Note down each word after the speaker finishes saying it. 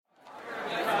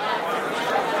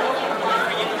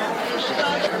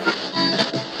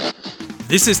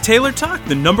This is Taylor Talk,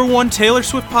 the #1 Taylor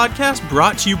Swift podcast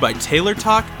brought to you by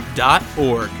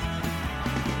TaylorTalk.org.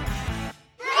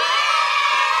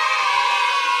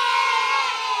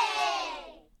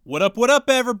 What up,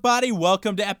 everybody?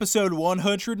 Welcome to episode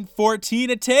 114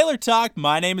 of Taylor Talk.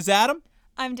 My name is Adam.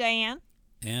 I'm Diane.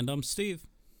 And I'm Steve.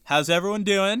 How's everyone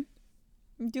doing?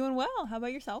 I'm doing well. How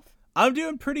about yourself? I'm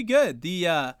doing pretty good.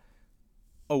 The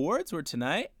awards were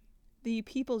tonight. The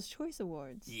People's Choice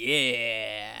Awards.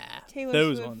 Yeah. Taylor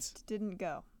Those Swift ones. didn't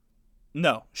go.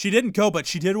 No, she didn't go, but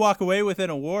she did walk away with an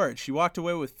award. She walked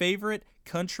away with Favorite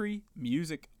Country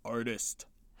Music Artist.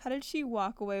 How did she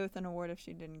walk away with an award if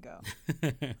she didn't go?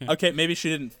 Okay, maybe she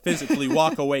didn't physically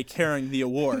walk away carrying the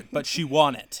award, but she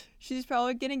won it. She's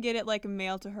probably going to get it like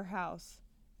mailed to her house.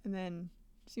 And then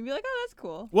she'd be like, oh, that's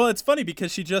cool. Well, it's funny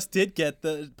because she just did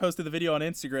posted the video on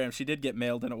Instagram. She did get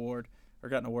mailed an award or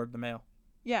got an award in the mail.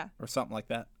 Yeah. Or something like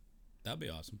that. That'd be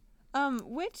awesome.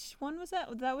 Which one was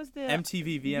that? That was the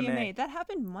MTV VMA. That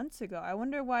happened months ago. I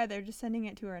wonder why they're just sending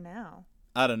it to her now.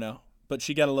 I don't know, but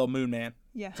she got a little moon man.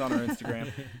 Yeah. It's on her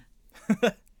Instagram.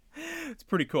 It's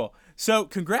pretty cool. So,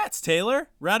 congrats, Taylor.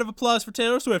 Round of applause for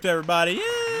Taylor Swift, everybody. Yay!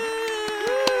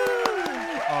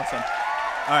 Awesome.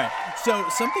 All right. So,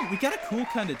 we got a cool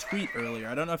kind of tweet earlier.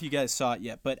 I don't know if you guys saw it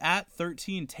yet, but at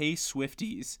 13 Tay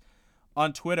Swifties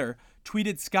on Twitter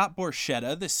tweeted Scott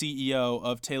Borchetta, the CEO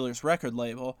of Taylor's record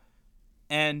label,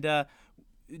 and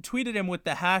tweeted him with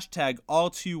the hashtag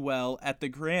 #AllTooWell at the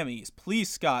Grammys. Please,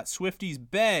 Scott, Swifties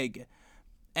beg.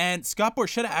 And Scott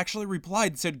Borchetta actually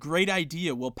replied and said, great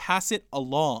idea. We'll pass it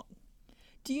along.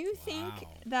 Do you think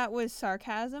that was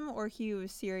sarcasm or he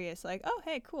was serious? Like, oh,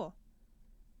 hey, cool.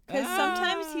 Because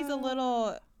sometimes he's a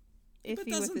little iffy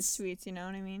with his tweets, you know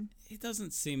what I mean? He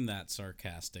doesn't seem that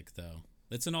sarcastic, though.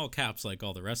 It's in all caps like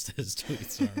all the rest of his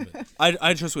tweets are. But.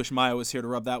 I just wish Maya was here to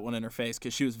rub that one in her face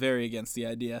because she was very against the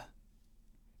idea.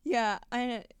 Yeah,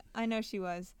 I know she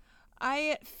was.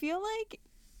 I feel like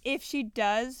if she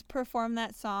does perform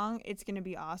that song, it's going to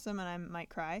be awesome and I might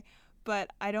cry, but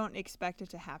I don't expect it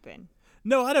to happen.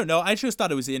 No, I don't know. I just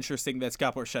thought it was interesting that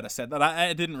Scott Borchetta said that.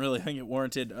 I didn't really think it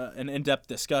warranted an in-depth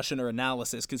discussion or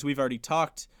analysis because we've already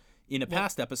talked in a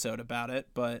past episode about it,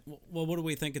 but... Well, what do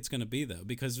we think it's going to be, though?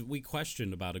 Because we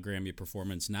questioned about a Grammy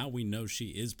performance. Now we know she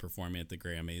is performing at the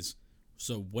Grammys.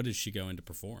 So what is she going to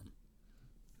perform?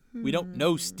 We don't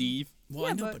know, Steve. Well,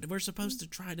 I know, but we're supposed to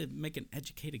try to make an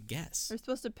educated guess. We're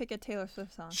supposed to pick a Taylor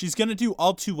Swift song. She's going to do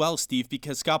All Too Well, Steve,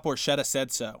 because Scott Borchetta said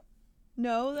so.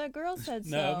 No, that girl said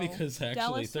so. No, because actually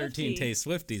Dallas 13 Swiftie. Tay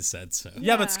Swifties said so.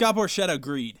 Yeah, but Scott Borchetta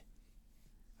agreed.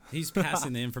 He's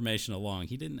passing the information along.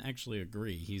 He didn't actually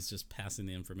agree. He's just passing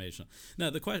the information. No,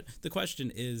 the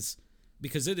question is,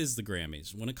 because it is the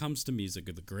Grammys. When it comes to music,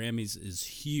 the Grammys is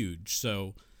huge.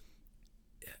 So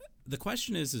the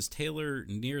question is Taylor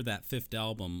near that fifth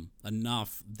album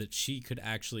enough that she could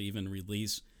actually even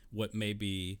release what may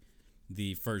be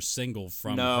the first single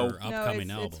from her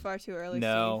upcoming album? It's far too early,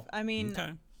 No. Steve. I mean,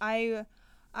 okay.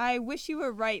 I wish you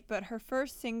were right, but her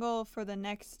first single for the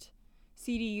next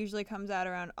CD usually comes out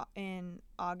around in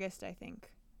August, I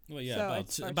think. Well, yeah,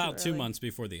 So about 2 months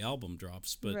before the album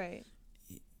drops. But right.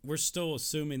 we're still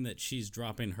assuming that she's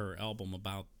dropping her album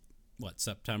about,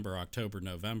 September, October,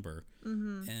 November.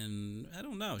 Mm-hmm. And I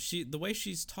don't know. The way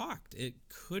she's talked, it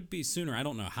could be sooner. I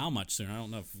don't know how much sooner. I don't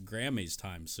know if Grammy's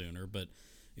time sooner, but,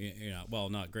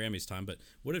 not Grammy's time. But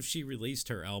what if she released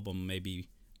her album maybe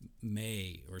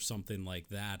May or something like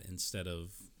that instead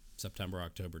of September,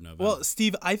 October, November? Well,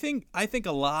 Steve, I think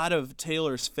a lot of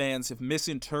Taylor's fans have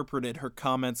misinterpreted her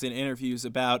comments in interviews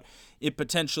about it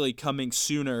potentially coming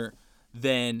sooner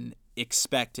than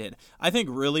expected. I think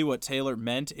really what Taylor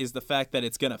meant is the fact that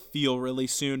it's going to feel really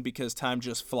soon because time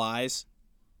just flies.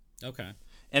 Okay.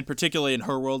 And particularly in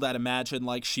her world, I'd imagine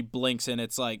like she blinks and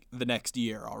it's like the next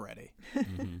year already.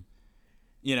 Mm-hmm.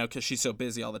 Because she's so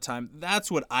busy all the time.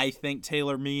 That's what I think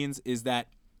Taylor means is that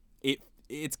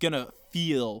it's going to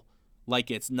feel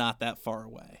like it's not that far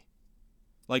away.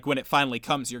 Like when it finally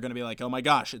comes, you're going to be like, oh my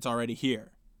gosh, it's already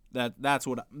here. That's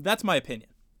my opinion.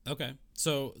 Okay.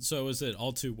 So is it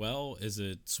All Too Well? Is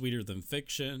it Sweeter Than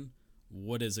Fiction?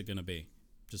 What is it going to be?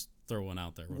 Just throw one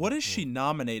out there. What is she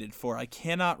nominated for? I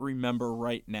cannot remember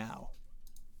right now.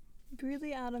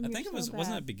 Really, Adam? I think it was. So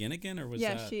wasn't that Begin Again or was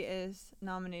that? that? Yeah, she is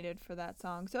nominated for that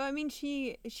song. So I mean,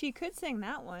 she could sing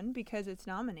that one because it's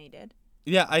nominated.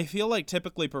 Yeah, I feel like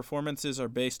typically performances are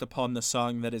based upon the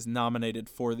song that is nominated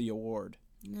for the award.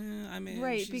 Yeah, I mean,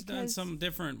 right, she's done some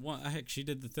different one. Heck, she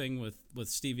did the thing with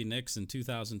Stevie Nicks in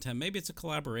 2010. Maybe it's a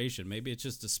collaboration. Maybe it's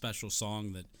just a special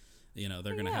song that you know,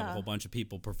 they're going to have a whole bunch of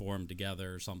people perform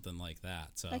together or something like that.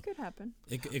 So that could happen.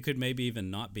 It could maybe even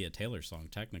not be a Taylor song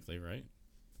technically, right?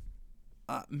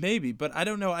 Maybe, but I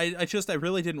don't know. I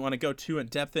really didn't want to go too in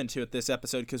depth into it this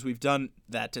episode because we've done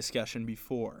that discussion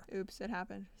before. Oops, it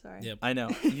happened. Sorry. Yep. I know.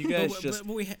 You guys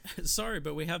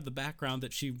but we have the background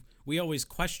that we always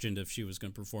questioned if she was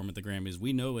going to perform at the Grammys.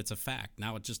 We know it's a fact.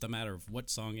 Now it's just a matter of what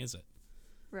song is it.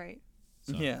 Right.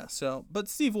 So. Yeah, but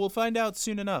Steve, we'll find out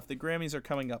soon enough. The Grammys are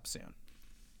coming up soon.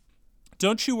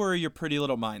 Don't you worry your pretty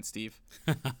little mind, Steve.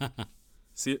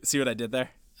 See what I did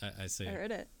there? I see. I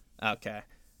heard it. Okay.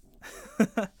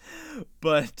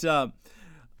 But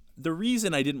the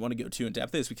reason I didn't want to go too in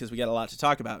depth is because we got a lot to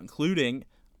talk about, including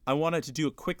I wanted to do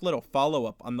a quick little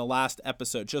follow-up on the last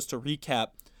episode. Just to recap,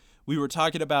 we were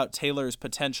talking about Taylor's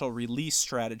potential release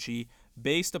strategy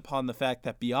based upon the fact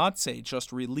that Beyonce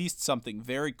just released something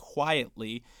very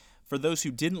quietly. For those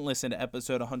who didn't listen to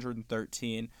episode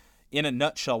 113, in a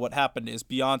nutshell, what happened is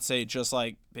Beyonce just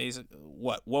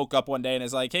woke up one day and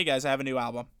is like, "Hey guys, I have a new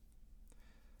album."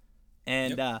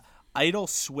 And Idle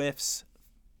Swifts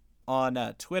on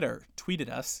Twitter tweeted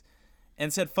us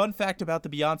and said, "Fun fact about the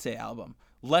Beyonce album: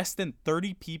 less than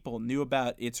 30 people knew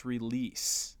about its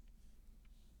release."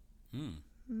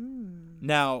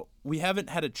 Now, we haven't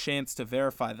had a chance to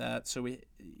verify that, so we're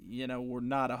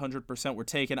not 100%. We're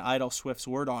taking Idle Swift's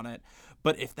word on it.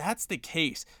 But if that's the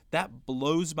case, that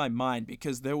blows my mind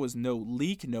because there was no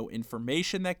leak, no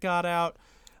information that got out.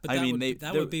 But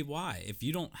that would be why. If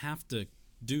you don't have to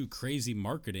do crazy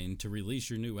marketing to release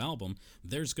your new album,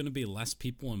 there's going to be less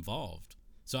people involved.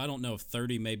 So I don't know if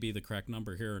 30 may be the correct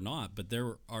number here or not, but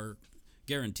there are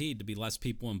guaranteed to be less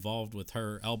people involved with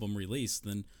her album release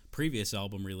than previous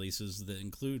album releases that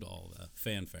include all the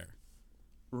fanfare.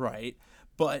 Right.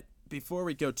 But before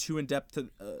we go too in depth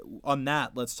on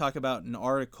that, let's talk about an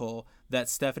article that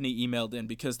Stephanie emailed in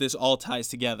because this all ties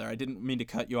together. I didn't mean to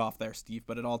cut you off there, Steve,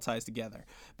 but it all ties together.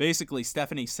 Basically,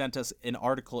 Stephanie sent us an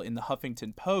article in the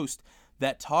Huffington Post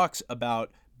that talks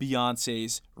about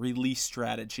Beyonce's release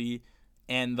strategy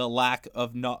and the lack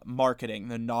of marketing,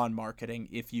 the non-marketing,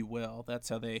 if you will. That's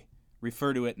how they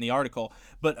refer to it in the article.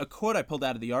 But a quote I pulled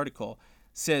out of the article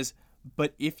says,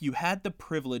 "But if you had the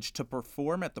privilege to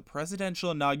perform at the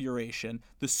presidential inauguration,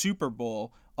 the Super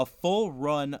Bowl, a full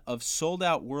run of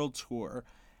sold-out world tour,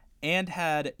 and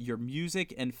had your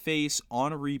music and face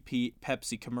on repeat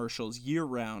Pepsi commercials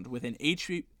year-round with an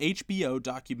HBO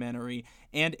documentary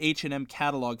and H&M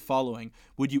catalog following,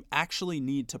 would you actually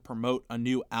need to promote a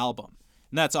new album?"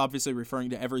 And that's obviously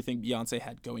referring to everything Beyonce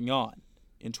had going on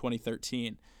in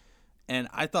 2013. And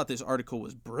I thought this article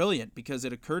was brilliant because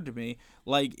it occurred to me,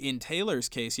 like in Taylor's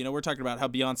case, we're talking about how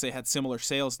Beyonce had similar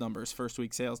sales numbers, first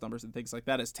week sales numbers and things like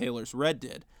that as Taylor's Red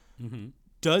did. Mm-hmm.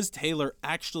 Does Taylor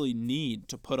actually need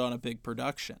to put on a big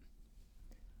production?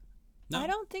 No. I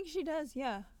don't think she does,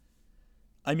 yeah.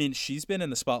 I mean, she's been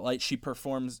in the spotlight. She's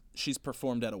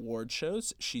performed at award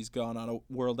shows. She's gone on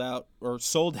a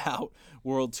sold out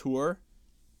world tour.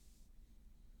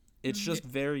 It's just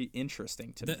very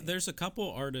interesting to me. There's a couple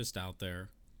artists out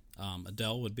there,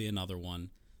 Adele would be another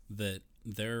one, that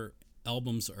their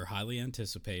albums are highly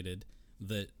anticipated,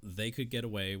 that they could get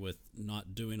away with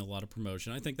not doing a lot of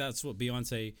promotion. I think that's what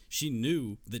Beyonce, she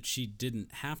knew that she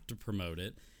didn't have to promote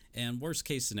it. And worst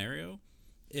case scenario,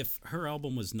 if her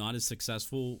album was not as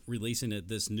successful releasing it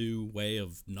this new way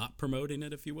of not promoting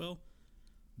it, if you will,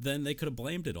 then they could have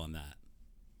blamed it on that.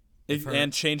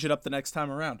 And change it up the next time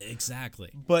around. Exactly.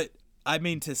 But, I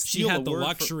mean, to steal she had the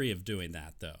luxury of doing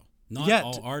that, though. Not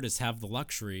all artists have the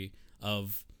luxury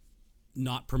of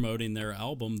not promoting their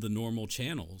album the normal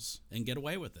channels and get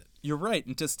away with it. You're right.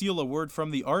 And to steal a word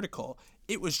from the article,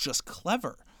 it was just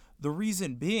clever. The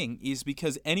reason being is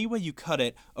because any way you cut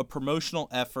it, a promotional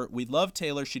effort. We love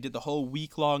Taylor. She did the whole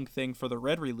week-long thing for the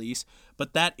Red release,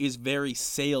 but that is very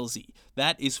salesy.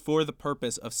 That is for the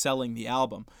purpose of selling the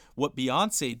album. What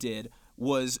Beyonce did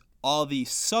was all the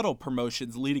subtle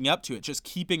promotions leading up to it, just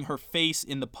keeping her face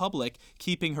in the public,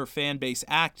 keeping her fan base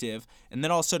active, and then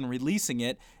all of a sudden releasing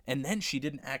it, and then she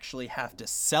didn't actually have to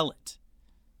sell it.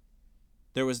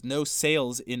 There was no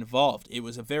sales involved. It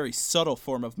was a very subtle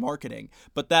form of marketing.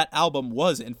 But that album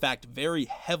was, in fact, very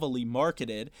heavily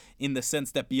marketed in the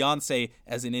sense that Beyonce,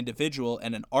 as an individual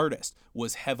and an artist,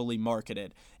 was heavily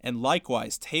marketed. And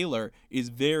likewise, Taylor is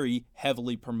very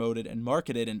heavily promoted and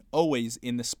marketed and always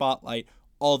in the spotlight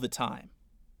all the time.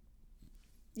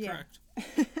 Yeah.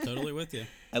 Correct. Totally with you.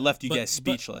 I left you guys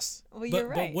speechless. Well, you're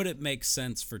right. But would it make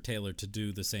sense for Taylor to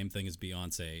do the same thing as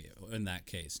Beyonce in that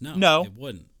case? No. It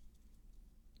wouldn't.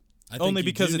 I think Only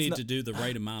because you it's need to do the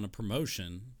right amount of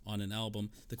promotion on an album.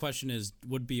 The question is,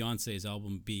 would Beyonce's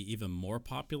album be even more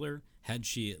popular had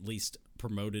she at least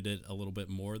promoted it a little bit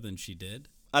more than she did?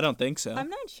 I don't think so. I'm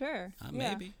not sure.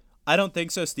 Maybe. I don't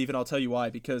think so, Stephen. I'll tell you why.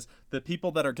 Because the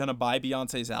people that are going to buy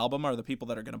Beyonce's album are the people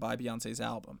that are going to buy Beyonce's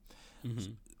album.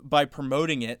 Mm-hmm. By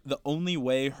promoting it, the only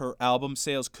way her album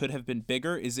sales could have been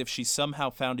bigger is if she somehow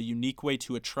found a unique way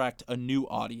to attract a new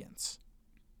audience.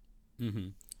 Mm-hmm.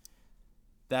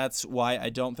 That's why I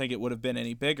don't think it would have been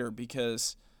any bigger,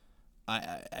 because,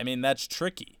 I mean, that's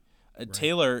tricky. Right.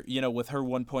 Taylor, with her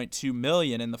 1.2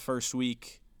 million in the first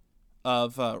week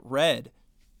of Red,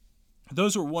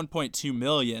 those were 1.2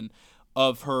 million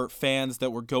of her fans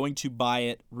that were going to buy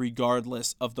it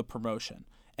regardless of the promotion.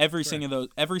 Every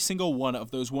single one of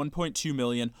those 1.2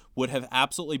 million would have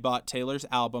absolutely bought Taylor's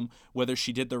album, whether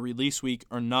she did the release week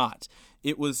or not.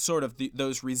 It was sort of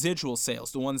those residual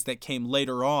sales, the ones that came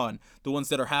later on, the ones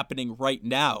that are happening right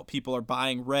now. People are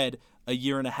buying Red a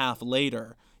year and a half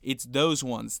later. It's those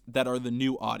ones that are the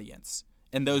new audience.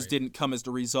 And those didn't come as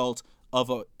the result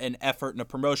of an effort and a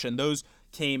promotion. Those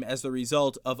came as the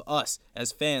result of us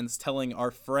as fans telling our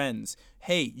friends,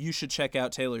 hey, you should check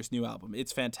out Taylor's new album.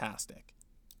 It's fantastic.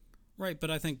 Right,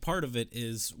 but I think part of it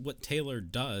is what Taylor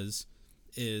does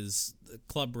is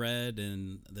Club Red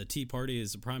and the Tea Party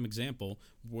is a prime example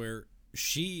where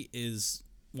she is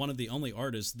one of the only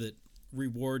artists that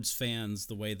rewards fans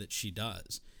the way that she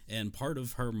does. And part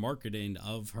of her marketing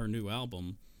of her new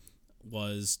album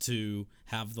was to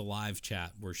have the live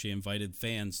chat where she invited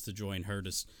fans to join her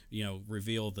to,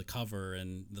 reveal the cover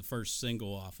and the first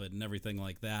single off it and everything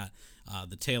like that.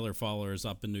 The Taylor followers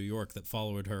up in New York that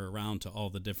followed her around to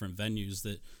all the different venues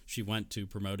that she went to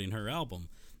promoting her album.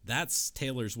 That's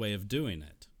Taylor's way of doing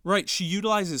it. Right. She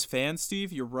utilizes fans,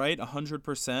 Steve. You're right,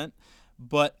 100%.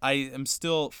 But I am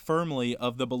still firmly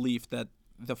of the belief that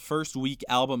the first week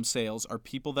album sales are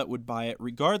people that would buy it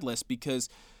regardless, because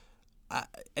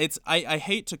I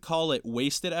hate to call it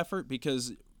wasted effort,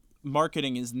 because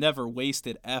marketing is never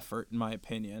wasted effort, in my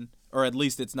opinion, or at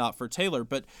least it's not for Taylor,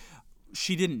 but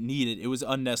she didn't need it. It was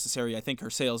unnecessary. I think her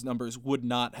sales numbers would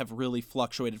not have really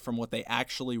fluctuated from what they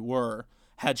actually were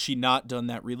had she not done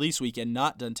that release week and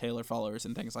not done Taylor followers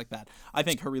and things like that. I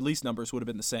think her release numbers would have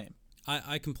been the same.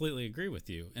 I completely agree with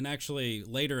you. And actually,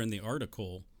 later in the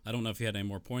article, I don't know if you had any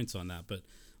more points on that, but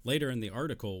later in the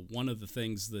article, one of the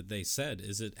things that they said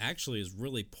is it actually is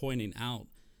really pointing out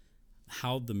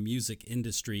how the music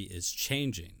industry is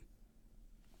changing.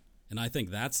 And I think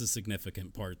that's a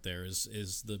significant part there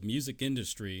is the music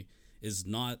industry is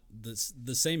not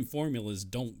the same formulas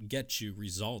don't get you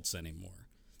results anymore.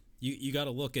 You got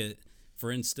to look at,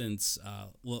 for instance,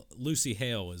 Lucy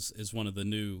Hale is one of the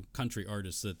new country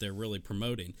artists that they're really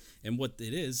promoting. And what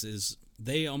it is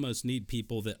they almost need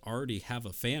people that already have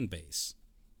a fan base.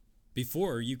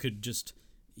 Before, you could just,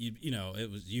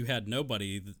 you had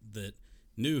nobody that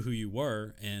knew who you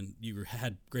were, and you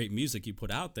had great music you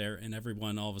put out there, and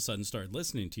everyone all of a sudden started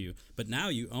listening to you. But now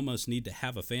you almost need to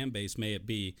have a fan base. May it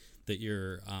be that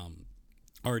you're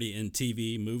already in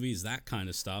TV, movies, that kind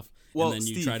of stuff. Well, and then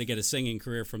you Steve, try to get a singing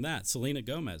career from that. Selena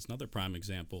Gomez, another prime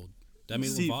example. Demi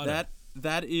Steve, Lovato.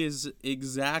 that is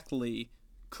exactly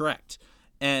correct.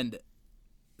 And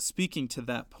speaking to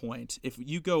that point, if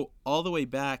you go all the way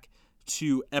back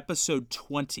to episode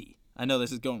 20, I know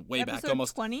this is going way back,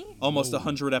 almost 20? Almost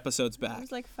 100 episodes It back.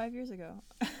 was like 5 years ago.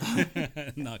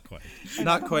 Not quite.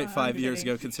 Not quite I'm 5 years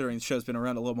kidding. ago, considering the show's been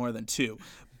around a little more than 2.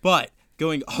 But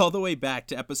going all the way back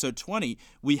to episode 20,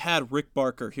 we had Rick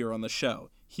Barker here on the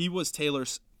show. He was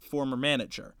Taylor's former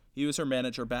manager. He was her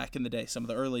manager back in the day, some of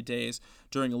the early days,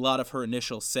 during a lot of her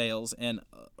initial sales and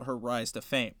her rise to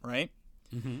fame, right?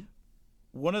 Mm-hmm.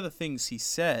 One of the things he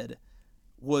said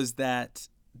was that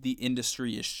the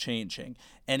industry is changing.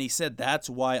 And he said that's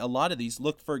why a lot of these,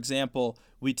 look, for example,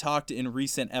 we talked in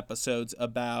recent episodes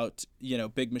about,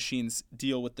 Big Machine's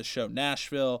deal with the show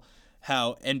Nashville,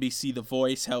 how NBC The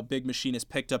Voice, how Big Machine has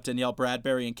picked up Danielle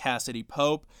Bradbury and Cassidy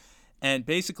Pope. And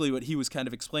basically what he was kind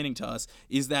of explaining to us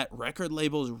is that record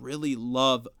labels really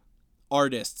love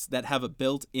artists that have a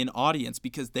built-in audience,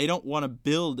 because they don't want to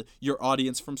build your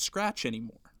audience from scratch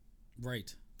anymore.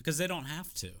 Right. Because they don't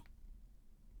have to.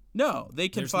 No, they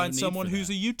can There's no find need someone for who's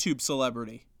that. a YouTube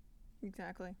celebrity.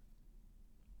 Exactly.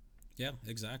 Yeah,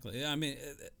 exactly. Yeah, I mean,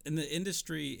 in the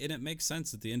industry, and it makes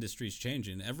sense that the industry is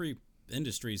changing. Every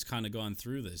industry's kind of gone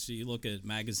through this. You look at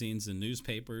magazines and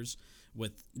newspapers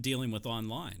with dealing with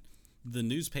online. The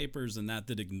newspapers and that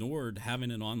ignored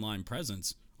having an online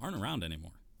presence aren't around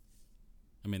anymore.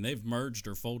 I mean, they've merged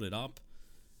or folded up.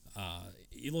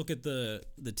 You look at the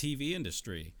TV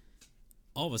industry.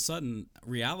 All of a sudden,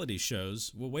 reality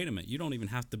shows, well, wait a minute, you don't even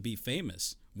have to be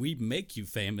famous. We make you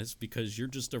famous because you're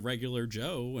just a regular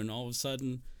Joe, and all of a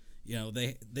sudden,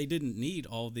 they didn't need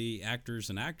all the actors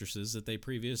and actresses that they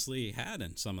previously had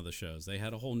in some of the shows. They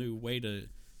had a whole new way to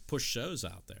push shows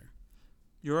out there.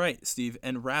 You're right, Steve.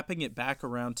 And wrapping it back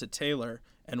around to Taylor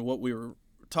and what we were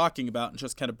talking about and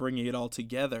just kind of bringing it all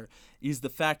together is the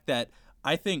fact that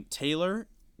I think Taylor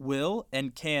will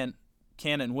and can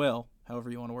and will,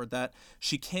 however you want to word that,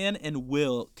 she can and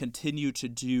will continue to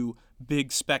do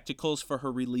big spectacles for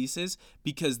her releases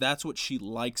because that's what she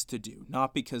likes to do,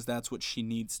 not because that's what she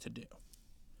needs to do.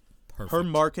 Perfect. Her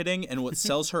marketing and what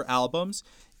sells her albums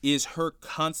is her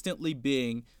constantly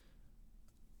being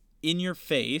in your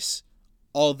face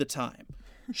all the time.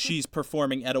 She's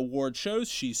performing at award shows.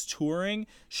 She's touring.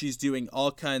 She's doing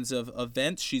all kinds of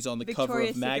events. She's on the cover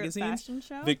of magazines.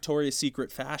 Victoria's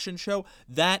Secret fashion show.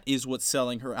 That is what's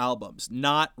selling her albums,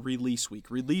 not release week.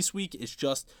 Release week is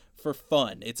just for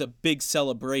fun. It's a big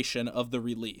celebration of the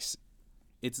release.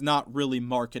 It's not really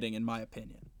marketing, in my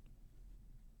opinion.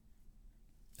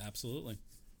 Absolutely.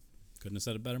 Couldn't have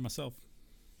said it better myself.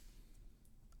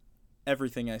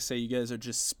 Everything I say, you guys are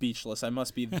just speechless. I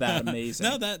must be that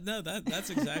amazing.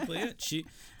 That's exactly it.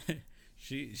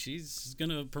 She's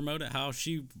gonna promote it how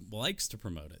she likes to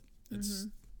promote it. It's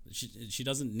she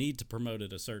doesn't need to promote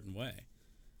it a certain way.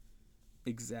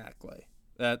 Exactly.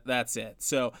 That's it.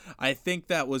 So I think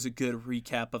that was a good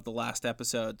recap of the last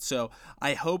episode. So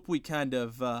I hope we kind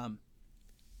of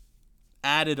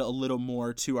added a little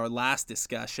more to our last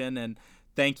discussion. And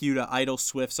thank you to Idle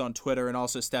Swifts on Twitter and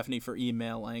also Stephanie for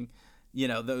emailing. You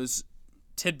know, those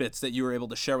tidbits that you were able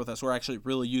to share with us were actually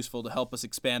really useful to help us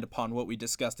expand upon what we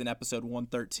discussed in episode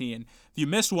 113. If you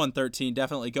missed 113,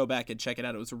 definitely go back and check it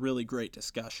out. It was a really great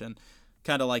discussion,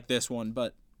 kind of like this one,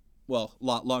 but, well, a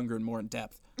lot longer and more in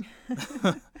depth.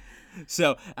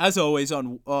 So, as always,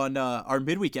 on our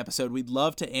midweek episode, we'd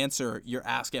love to answer your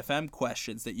Ask FM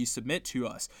questions that you submit to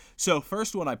us. So,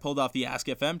 first one I pulled off the Ask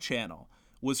FM channel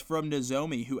was from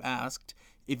Nozomi, who asked,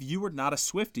 if you were not a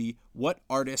Swiftie, what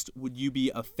artist would you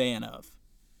be a fan of?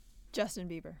 Justin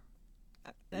Bieber.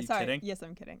 Are you Sorry. kidding? Yes,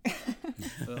 I'm kidding.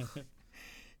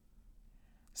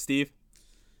 Steve?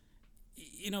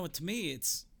 You know, to me,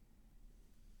 it's...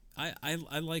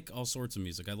 I like all sorts of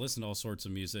music. I listen to all sorts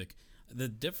of music. The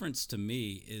difference to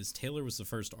me is Taylor was the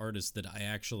first artist that I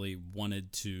actually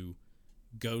wanted to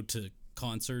go to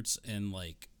concerts and,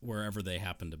 like, wherever they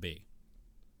happen to be.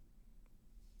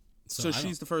 So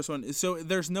she's the first one. So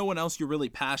there's no one else you're really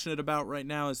passionate about right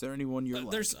now? Is there anyone you're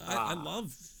I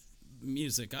love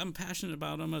music. I'm passionate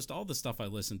about almost all the stuff I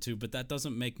listen to, but that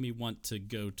doesn't make me want to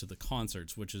go to the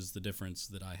concerts, which is the difference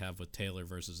that I have with Taylor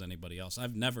versus anybody else.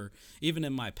 I've never, even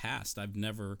in my past, I've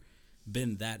never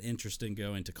been that interested in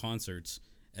going to concerts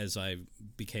as I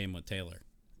became with Taylor.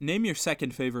 Name your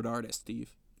second favorite artist,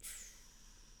 Steve.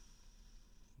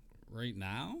 Right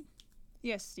now?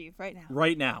 Yes, Steve, right now.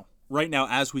 Right now. Right now,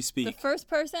 as we speak. The first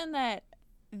person that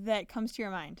comes to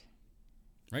your mind.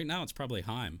 Right now, it's probably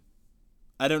Haim.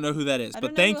 I don't know who that is,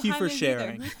 but thank you for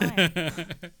sharing.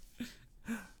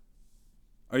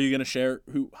 Are you going to share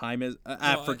who Haim is?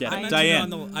 Forget it.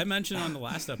 Diane. I mentioned on the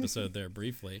last episode there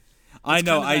briefly. I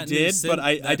know I did, but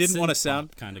I didn't want to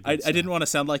sound I didn't want to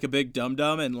sound like a big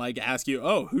dum-dum and like ask you,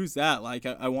 oh, who's that? Like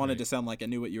I wanted to sound like I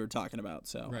knew what you were talking about,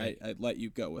 so I let you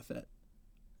go with it.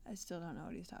 I still don't know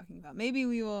what he's talking about. Maybe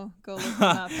we will go look him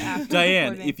up after.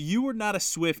 Diane, if you were not a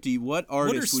Swiftie, what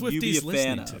artist would you be a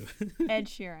fan of? Ed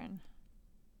Sheeran.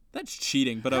 That's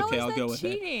cheating, but okay, I'll go with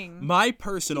cheating? it. My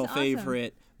personal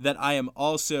favorite that I am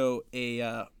also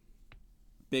a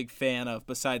big fan of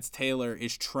besides Taylor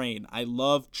is Train. I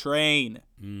love Train.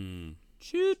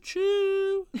 Choo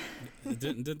choo.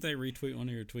 Didn't they retweet one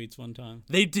of your tweets one time?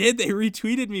 They did. They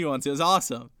retweeted me once. It was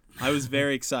awesome. I was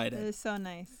very excited. It was so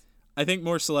nice. I think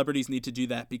more celebrities need to do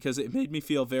that because it made me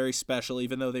feel very special,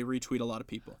 even though they retweet a lot of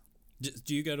people. Would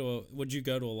you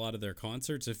go to a lot of their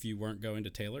concerts if you weren't going to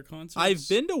Taylor concerts? I've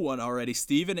been to one already,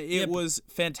 Steve, and it was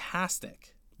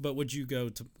fantastic. But would you go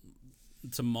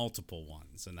to multiple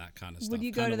ones and that kind of stuff? Would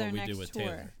you go to their next tour?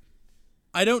 Taylor?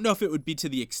 I don't know if it would be to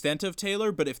the extent of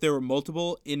Taylor, but if there were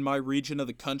multiple in my region of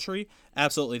the country,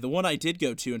 absolutely. The one I did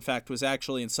go to, in fact, was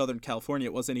actually in Southern California.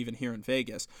 It wasn't even here in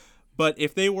Vegas. But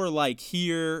if they were like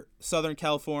here, Southern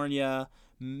California,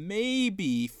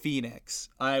 maybe Phoenix,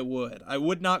 I would. I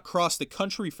would not cross the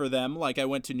country for them like I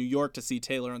went to New York to see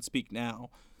Taylor on Speak Now.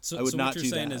 So, I would not what you're do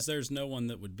saying that. is there's no one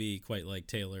that would be quite like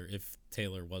Taylor if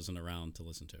Taylor wasn't around to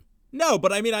listen to. No,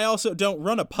 but I mean, I also don't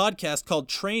run a podcast called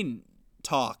Train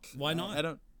Talk. Why not? I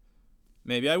don't.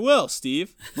 Maybe I will,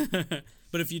 Steve.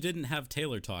 But if you didn't have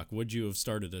Taylor Talk, would you have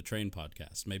started a Train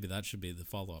podcast? Maybe that should be the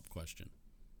follow-up question.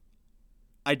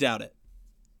 I doubt it.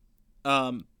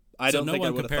 I so don't no think I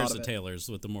one would have compares thought to of it. Taylor's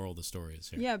what the moral of the story is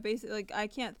here. Yeah, basically, like I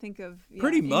can't think of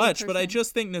Pretty any much, but I person-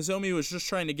 just think Nozomi was just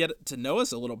trying to get to know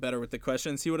us a little better with the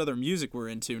question and see what other music we're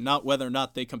into, not whether or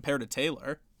not they compare to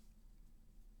Taylor.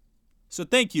 So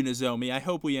thank you, Nozomi. I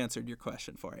hope we answered your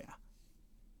question for you.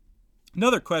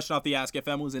 Another question off the Ask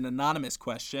FM was an anonymous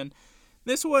question.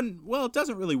 This one, well, it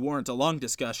doesn't really warrant a long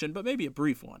discussion, but maybe a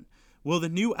brief one. Will the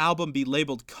new album be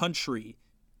labeled country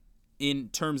in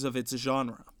terms of its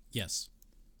genre? Yes.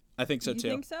 I think so You too.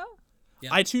 think so?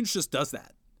 Yeah. iTunes just does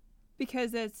that.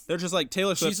 Because it's They're just like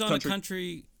Taylor Swift's She's on country. a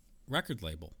country record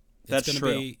label. That's gonna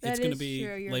true. Be, That it's going to is be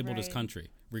true, you're labeled as right. country.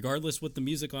 Regardless what the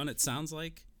music on it sounds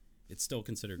like, it's still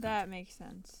considered country. that makes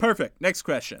sense. Perfect. Next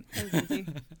question. That was easy.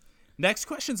 Next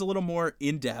question's a little more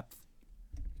in-depth.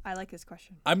 I like this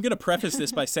question. I'm going to preface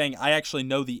this by saying I actually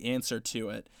know the answer to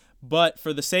it, but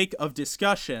for the sake of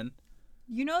discussion,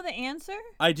 You know the answer?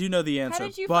 I do know the answer. How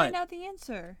did you but find out the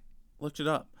answer? Looked it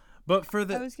up. But for I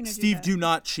the was gonna do Steve, that. do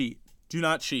not cheat. Do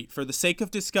not cheat. For the sake of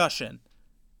discussion,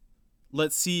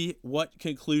 let's see what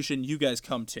conclusion you guys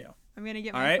come to. I'm gonna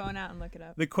get All my right. phone out and look it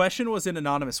up. The question was an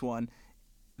anonymous one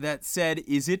that said,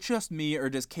 "Is it just me, or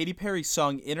does Katy Perry's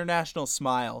song International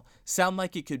Smile sound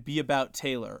like it could be about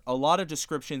Taylor? A lot of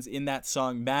descriptions in that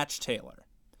song match Taylor."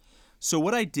 So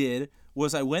what I did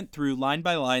was I went through line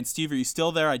by line. Steve, are you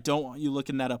still there? I don't want you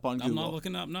looking that up on Google. I'm not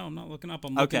looking up. No, I'm not looking up.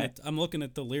 I'm looking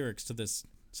at the lyrics to this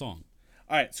song.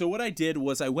 All right, so what I did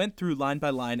was I went through line by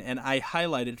line and I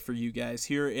highlighted for you guys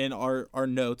here in our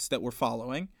notes that we're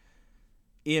following.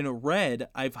 In red,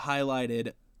 I've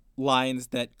highlighted lines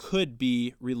that could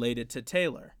be related to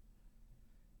Taylor.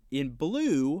 In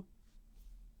blue,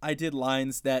 I did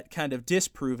lines that kind of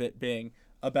disprove it being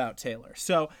about Taylor.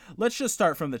 So let's just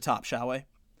start from the top, shall we?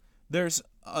 There's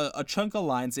a chunk of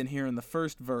lines in here in the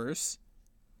first verse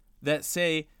that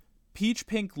say, "Peach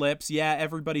pink lips, yeah,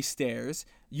 everybody stares.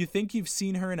 You think you've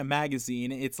seen her in a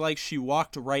magazine. It's like she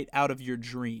walked right out of your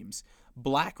dreams.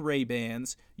 Black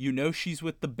Ray-Bans, you know she's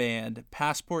with the band.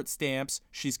 Passport stamps,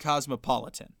 she's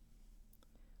cosmopolitan."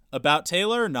 About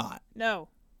Taylor or not? No.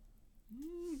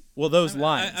 Well, those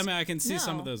lines. I mean, I can see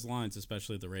some of No. those lines,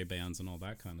 especially the Ray-Bans and all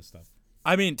that kind of stuff.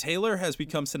 I mean, Taylor has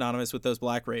become synonymous with those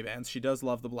black Ray-Bans. She does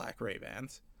love the black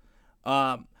Ray-Bans.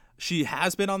 She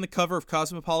has been on the cover of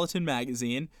Cosmopolitan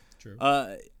magazine. True.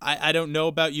 I don't know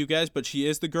about you guys, but she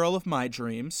is the girl of my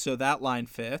dreams, so that line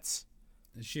fits.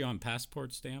 Is she on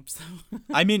passport stamps, though?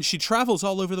 I mean, she travels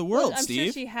all over the world, Well, I'm Steve.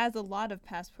 sure she has a lot of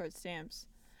passport stamps.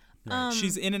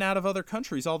 She's in and out of other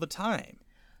countries all the time.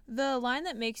 The line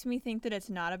that makes me think that it's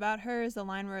not about her is the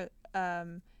line where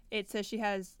it says she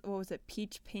has, what was it,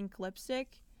 peach pink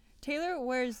lipstick. Taylor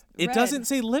wears It red. doesn't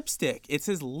say lipstick. It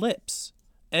says lips.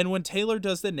 And when Taylor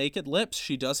does the naked lips,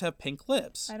 she does have pink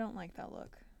lips. I don't like that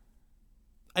look.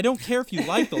 I don't care if you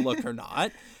like the look or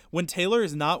not. When Taylor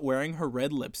is not wearing her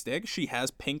red lipstick, she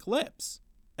has pink lips.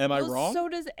 Am I Well, wrong? so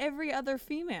does every other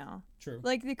female. True.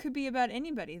 Like, it could be about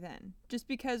anybody then. Just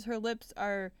because her lips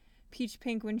are peach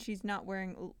pink when she's not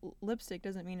wearing lipstick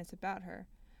doesn't mean it's about her.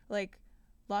 Like,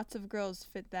 lots of girls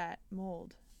fit that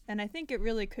mold. And I think it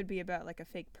really could be about, like, a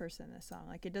fake person in this song.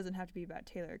 Like, it doesn't have to be about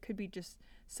Taylor. It could be just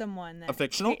someone that... A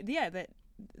fictional? Yeah,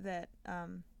 that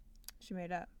she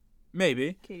made up.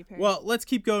 Maybe. Katy Perry. Well, let's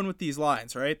keep going with these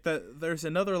lines, right? There's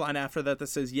another line after that that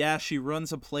says, "Yeah, she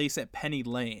runs a place at Penny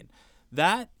Lane."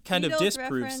 That kind of Beatles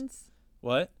disproves... reference.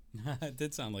 What? It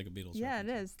did sound like a Beatles Yeah, it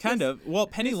reference. is. Kind of. Well,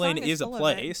 Penny this Lane song is a full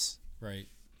of it. place, Right.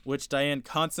 which Diane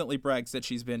constantly brags that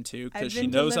she's been to I've because she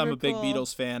been to knows I'm a big Liverpool.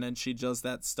 Beatles fan and she does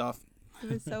that stuff. It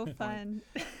was so fun.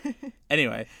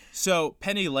 Anyway, so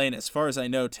Penny Lane, as far as I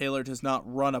know, Taylor does not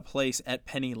run a place at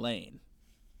Penny Lane.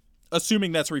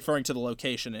 Assuming that's referring to the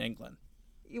location in England.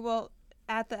 Well,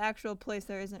 at the actual place,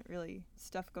 there isn't really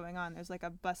stuff going on. There's like a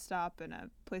bus stop and a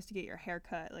place to get your hair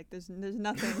cut. Like there's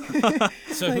nothing.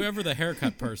 So whoever the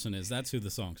haircut person is, that's who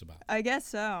the song's about. I guess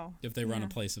so. If they run Yeah. a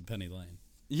place at Penny Lane.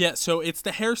 Yeah, so it's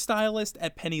the hairstylist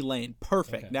at Penny Lane.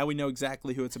 Perfect. Okay. Now we know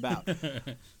exactly who it's about.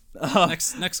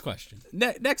 Next question.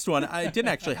 Next one, I didn't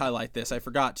actually highlight this. I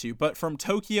forgot to. But from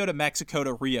Tokyo to Mexico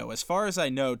to Rio. As far as I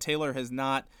know, Taylor has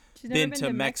not She's never been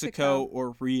to Mexico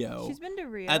or Rio. She's been to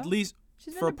Rio. At least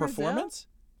She's been for a to Brazil. performance?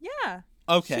 Yeah.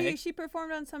 Okay. She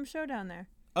performed on some show down there.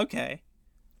 Okay.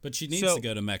 But she needs So- to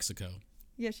go to Mexico.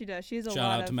 Yeah, she does. She has a Shout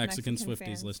lot out of to Mexican Swifties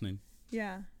fans. listening.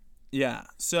 Yeah. Yeah.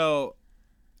 So,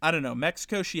 I don't know.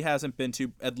 Mexico she hasn't been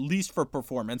to, at least for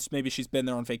performance. Maybe she's been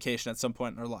there on vacation at some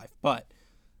point in her life. But,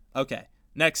 okay.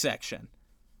 Next section.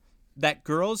 That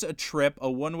girl's a trip, a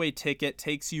one-way ticket,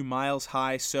 takes you miles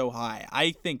high, so high.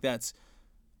 I think that's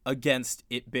against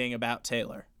it being about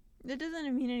Taylor. It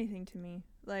doesn't mean anything to me.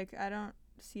 Like, I don't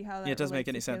see how that. Yeah, it doesn't make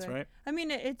relates any to sense, Taylor. right? I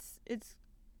mean,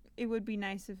 it would be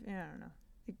nice if I don't know.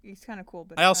 It's kind of cool,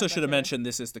 but I it's also not about should have Taylor. mentioned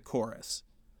this is the chorus.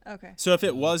 Okay. So if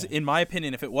it Oh, was, okay. in my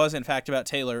opinion, if it was in fact about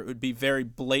Taylor, it would be very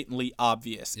blatantly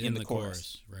obvious in the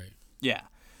chorus. Right. Yeah.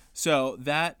 So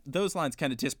those lines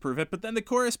kind of disprove it, but then the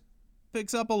chorus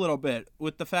picks up a little bit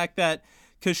with the fact that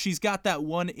because she's got that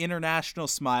one international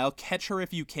smile, catch her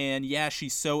if you can. Yeah,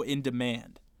 she's so in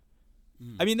demand.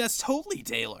 I mean, that's totally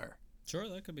Taylor. Sure,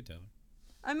 that could be Taylor.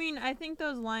 I mean, I think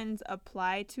those lines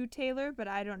apply to Taylor, but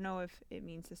I don't know if it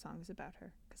means the song is about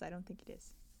her because I don't think it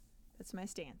is. That's my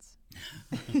stance.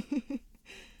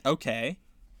 Okay.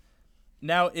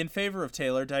 Now, in favor of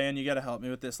Taylor, Diane, you got to help me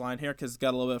with this line here because it's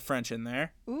got a little bit of French in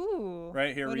there. Ooh.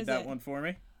 Right here, what read is that it? one for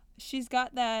me. She's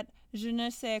got that je ne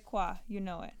sais quoi. You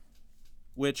know it.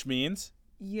 Which means?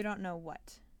 You don't know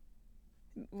what.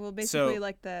 Well, basically So-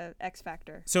 like the X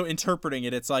Factor. So interpreting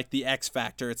it, it's like the X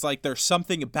factor. It's like there's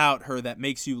something about her that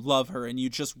makes you love her, and you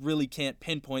just really can't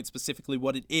pinpoint specifically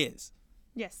what it is.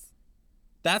 Yes.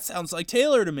 That sounds like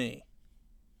Taylor to me.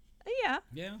 Yeah.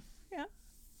 Yeah.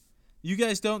 You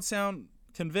guys don't sound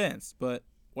convinced, but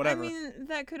whatever. I mean,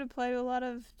 that could apply to a lot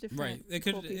of different Right.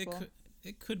 cool people.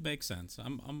 It could make sense.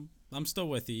 I'm still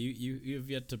with you. You've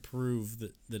yet to prove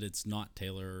that it's not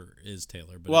Taylor or is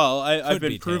Taylor. But Well, I've could been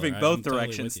be proving Taylor. both I'm totally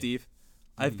directions, with you. Steve.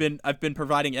 I've been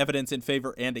providing evidence in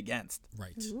favor and against.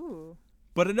 Right. Ooh.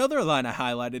 But another line I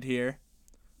highlighted here,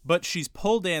 but she's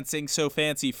pole dancing so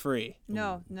fancy free.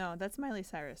 No, that's Miley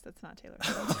Cyrus. That's not Taylor.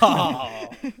 Oh.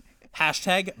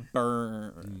 Hashtag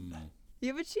burn.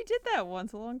 Yeah, but she did that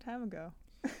once a long time ago.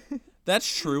 That's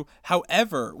true.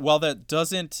 However, while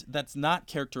that's not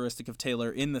characteristic of Taylor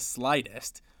in the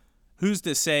slightest, who's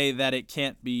to say that it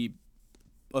can't be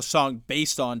a song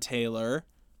based on Taylor,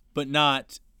 but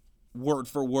not word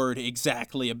for word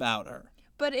exactly about her?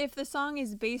 But if the song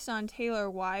is based on Taylor,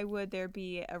 why would there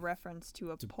be a reference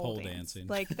to a pole pole dance? dancing.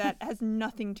 Like, that has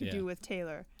nothing to Yeah. do with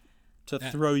Taylor. To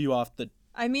throw you off the...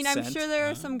 I mean, I'm Scent. sure there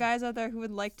are some guys out there who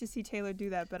would like to see Taylor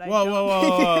do that, but I Whoa, don't. whoa, whoa,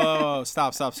 whoa, whoa.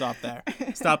 Stop there.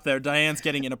 Stop there. Diane's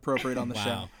getting inappropriate on the Wow.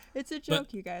 show. It's a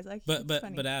joke, you guys. It's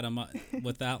funny. But Adam,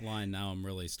 with that line now, I'm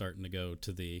really starting to go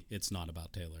to the it's not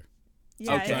about Taylor.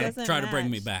 yeah, Okay. it doesn't Try to bring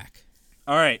me match. back.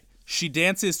 All right. She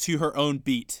dances to her own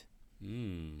beat.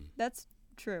 That's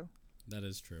true. That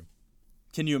is true.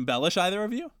 Can you embellish either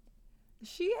of you?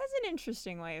 She has an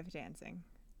interesting way of dancing.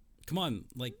 Come on,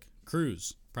 like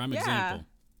Cruise, prime Yeah. example.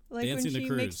 Like Dancing to when she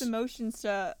makes Cruise. emotions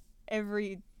to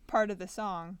every part of the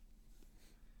song.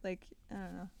 Like, I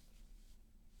don't know.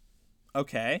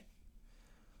 Okay.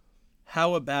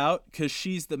 How about, because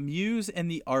she's the muse and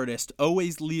the artist,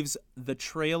 always leaves the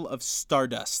trail of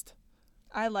stardust.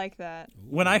 I like that.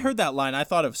 When I heard that line, I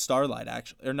thought of Starlight,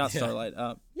 actually. Or not Yeah. Starlight.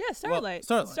 Yeah, Starlight.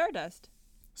 Starlight. Stardust.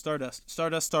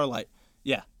 Stardust, Starlight.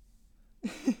 Yeah.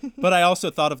 But I also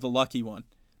thought of the Lucky One.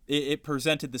 It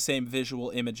presented the same visual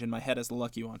image in my head as the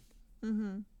Lucky One.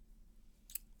 Mm-hmm.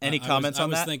 Any comments on I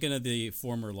was that? thinking of the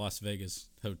former Las Vegas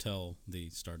hotel, the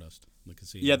Stardust, the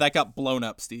casino. Yeah, that got blown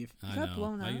up, Steve. I got know.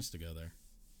 blown I up. used to go there.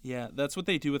 Yeah, that's what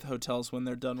they do with hotels when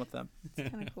they're done with them. It's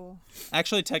kind of cool.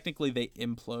 Actually, technically, they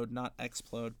implode, not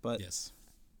explode. But Yes.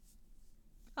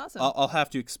 Awesome. I'll have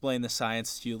to explain the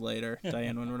science to you later,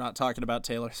 Diane, when we're not talking about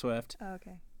Taylor Swift. Oh,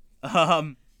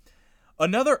 okay.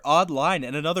 Another odd line,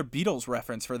 and another Beatles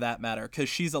reference for that matter, because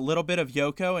she's a little bit of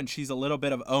Yoko and she's a little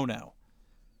bit of Ono.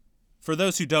 For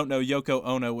those who don't know, Yoko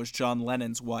Ono was John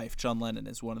Lennon's wife. John Lennon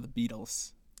is one of the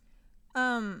Beatles.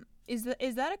 Is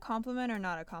that a compliment or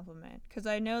not a compliment? Because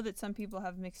I know that some people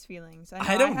have mixed feelings.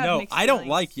 I don't have know. mixed I don't feelings.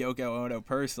 like Yoko Ono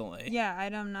personally. Yeah,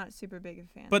 I'm not super big a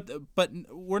fan. But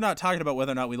we're not talking about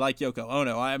whether or not we like Yoko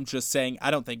Ono. I'm just saying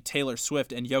I don't think Taylor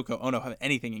Swift and Yoko Ono have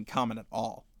anything in common at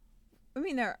all. I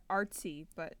mean, they're artsy,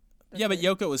 but Yeah, but that's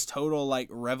Yoko was total like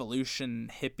revolution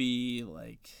hippie,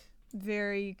 like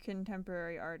very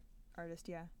contemporary artist.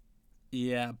 Yeah.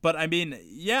 yeah. But I mean,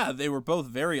 yeah, they were both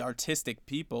very artistic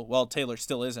people. Well, Taylor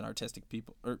still is an artistic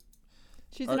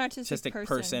She's an artistic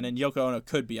person. and Yoko Ono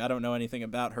could be. I don't know anything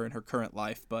about her in her current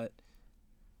life, but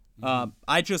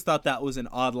I just thought that was an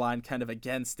odd line, kind of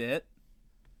against it.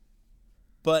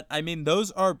 But I mean,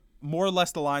 those are more or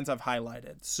less the lines I've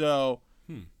highlighted. So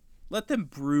let them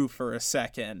brew for a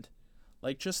second.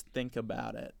 Like, just think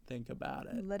about it. Think about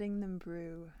it. Letting them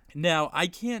brew. Now, I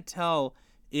can't tell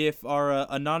if our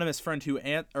anonymous friend who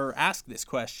asked this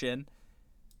question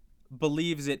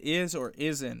believes it is or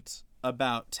isn't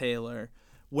about Taylor.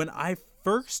 When I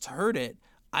first heard it,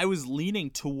 I was leaning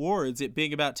towards it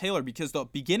being about Taylor because the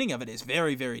beginning of it is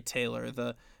very, very Taylor.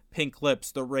 The pink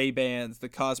lips, the Ray-Bans, the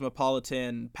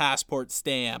Cosmopolitan passport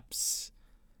stamps.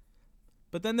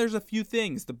 But then there's a few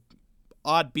things.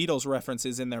 odd Beatles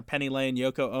references in there. Penny Lane,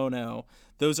 Yoko Ono.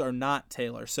 Those are not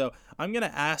Taylor. So I'm going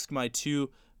to ask my two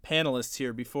panelists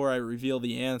here before I reveal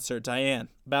the answer. Diane,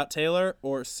 about Taylor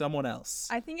or someone else?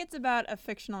 I think it's about a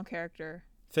fictional character.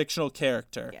 Fictional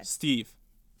character. Yes. Steve.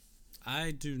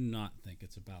 I do not think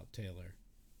it's about Taylor.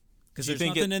 Because Do you there's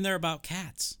think nothing in there about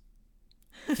cats.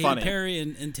 Katy Funny. Perry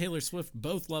and Taylor Swift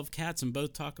both love cats and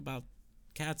both talk about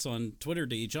cats on Twitter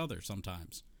to each other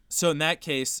sometimes. So in that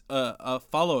case, a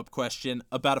follow-up question,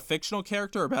 about a fictional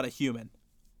character or about a human?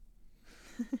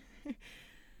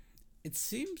 It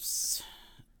seems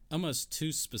almost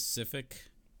too specific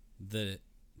that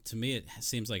to me it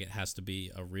seems like it has to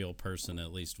be a real person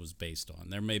at least was based on.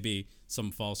 There may be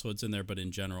some falsehoods in there, but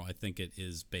in general I think it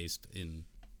is based in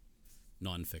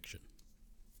nonfiction.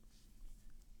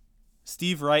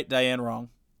 Steve right, Diane wrong.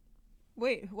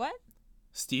 Wait, what?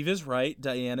 Steve is right,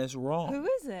 Diane is wrong. Who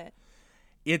is it?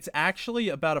 It's actually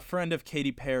about a friend of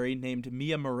Katy Perry named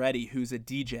Mia Moretti, who's a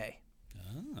DJ.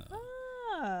 Ah. Oh.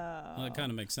 Well, that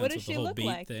kind of makes sense What does with the she whole look beat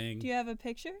like? thing. Do you have a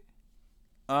picture?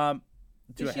 Do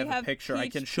Does I she have a have picture? I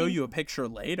can peach show pink- you a picture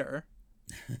later.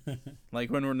 Like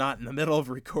when we're not in the middle of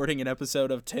recording an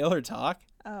episode of Taylor Talk.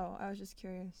 Oh, I was just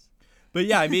curious. But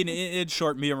yeah, I mean, in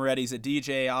short, Mia Moretti's a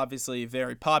DJ, obviously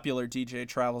very popular DJ,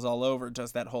 travels all over,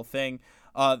 does that whole thing.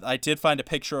 I did find a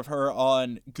picture of her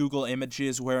on Google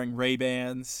Images wearing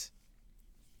Ray-Bans.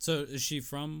 So is she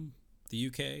from the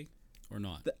UK or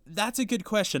not? That's a good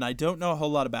question. I don't know a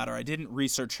whole lot about her. I didn't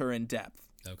research her in depth.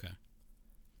 Okay.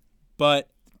 But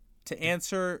to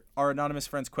answer our anonymous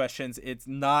friends' questions, it's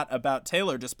not about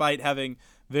Taylor, despite having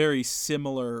very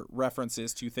similar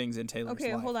references to things in Taylor's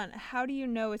Okay, life. hold on. How do you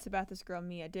know it's about this girl,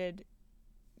 Mia? Did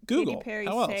Google. Katy Perry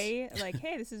How else? say, like,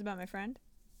 hey, this is about my friend?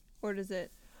 Or does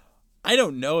it... I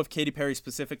don't know if Katy Perry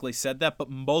specifically said that, but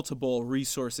multiple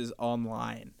resources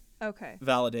online Okay.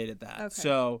 validated that. Okay.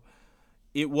 So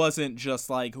it wasn't just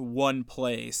like one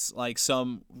place, like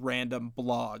some random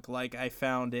blog. Like I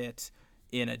found it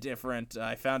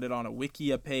I found it on a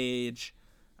Wikia page.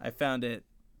 I found it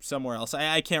somewhere else.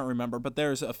 I can't remember, but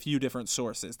there's a few different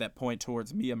sources that point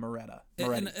towards Mia Moretti.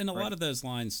 And a lot of those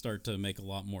lines start to make a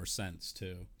lot more sense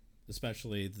too.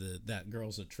 Especially that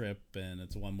girl's a trip and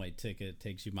it's a one-way ticket,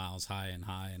 takes you miles high and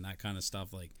that kind of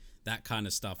stuff. Like that kind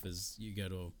of stuff is you go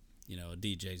to a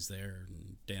DJ's there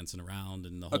and dancing around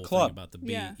and the whole club. thing about the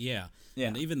beat. Yeah. Yeah.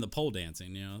 And even the pole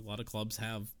dancing, a lot of clubs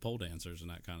have pole dancers and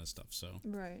that kind of stuff. So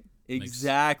Right.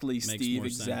 Exactly, makes Steve, more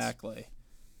sense. exactly.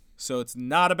 So it's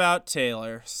not about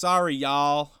Taylor. Sorry,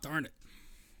 y'all. darn it.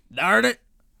 Darn it.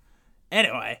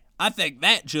 Anyway, I think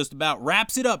that just about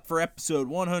wraps it up for episode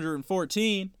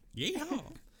 114. Yeah.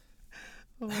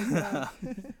 Oh my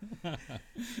god.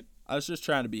 I was just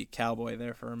trying to be a cowboy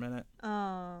there for a minute.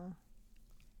 Oh.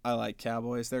 I like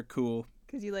cowboys. They're cool.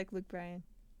 Because you like Luke Bryan.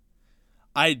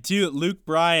 I do. Luke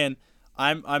Bryan.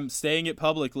 I'm saying it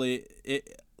publicly.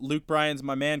 Luke Bryan's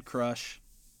my man crush.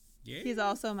 Yeah. He's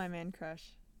also my man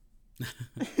crush.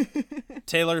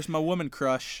 Taylor's my woman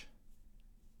crush.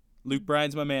 Luke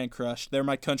Bryan's my man crush. They're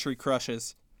my country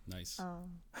crushes. Nice. Oh.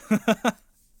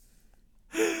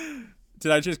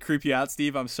 Did I just creep you out,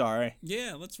 Steve? I'm sorry.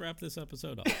 Yeah, let's wrap this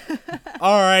episode up.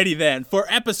 Alrighty then. For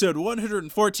episode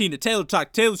 114 of Taylor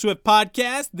Talk Taylor Swift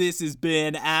podcast, this has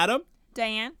been Adam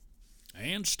Diane.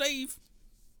 And Steve.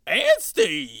 and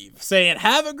Steve saying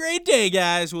have a great day,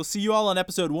 guys. We'll see you all on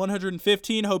episode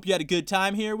 115. Hope you had a good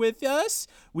time here with us.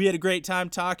 We had a great time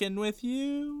talking with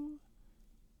you.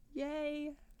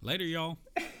 Yay. Later, y'all.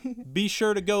 Be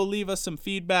sure to go leave us some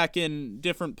feedback in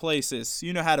different places.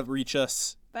 You know how to reach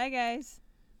us. Bye, guys.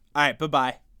 All right,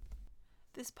 bye-bye.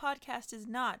 This podcast is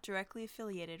not directly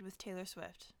affiliated with Taylor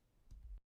Swift.